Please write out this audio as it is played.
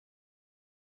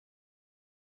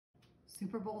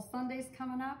Super Bowl Sunday's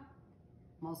coming up.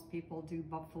 Most people do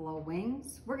buffalo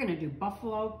wings. We're gonna do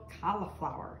buffalo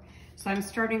cauliflower. So I'm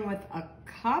starting with a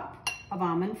cup of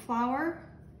almond flour,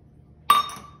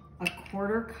 a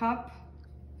quarter cup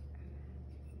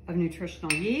of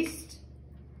nutritional yeast.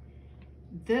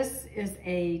 This is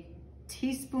a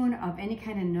teaspoon of any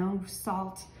kind of no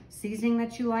salt seasoning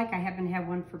that you like. I happen to have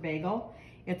one for bagel.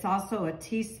 It's also a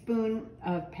teaspoon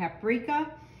of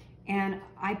paprika, and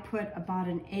I put about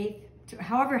an eighth,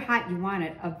 however hot you want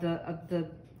it, of the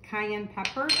cayenne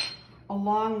pepper,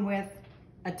 along with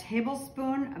a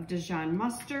tablespoon of Dijon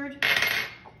mustard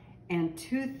and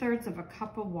 2/3 of a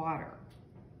cup of water.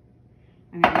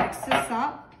 I'm gonna mix this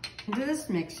up into this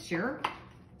mixture.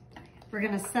 We're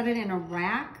gonna set it in a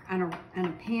rack, on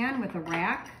a pan with a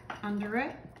rack under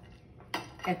it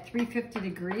at 350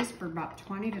 degrees for about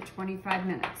 20 to 25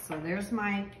 minutes. So there's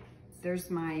my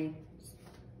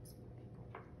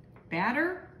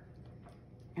batter,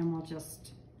 and we'll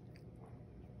just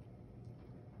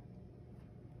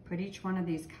put each one of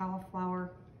these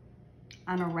cauliflower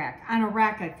on a rack. On a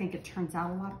rack, I think it turns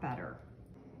out a lot better.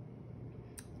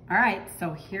 All right,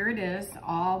 so here it is,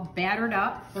 all battered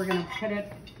up. We're gonna put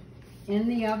it in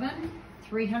the oven,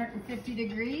 350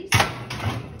 degrees,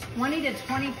 20 to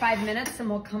 25 minutes, and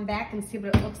we'll come back and see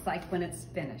what it looks like when it's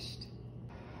finished.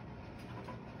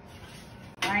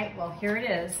 All right, well, here it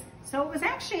is. So it was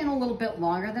actually in a little bit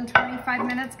longer than 25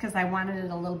 minutes because I wanted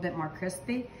it a little bit more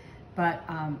crispy, but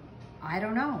I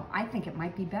don't know. I think it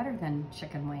might be better than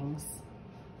chicken wings,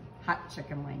 hot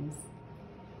chicken wings.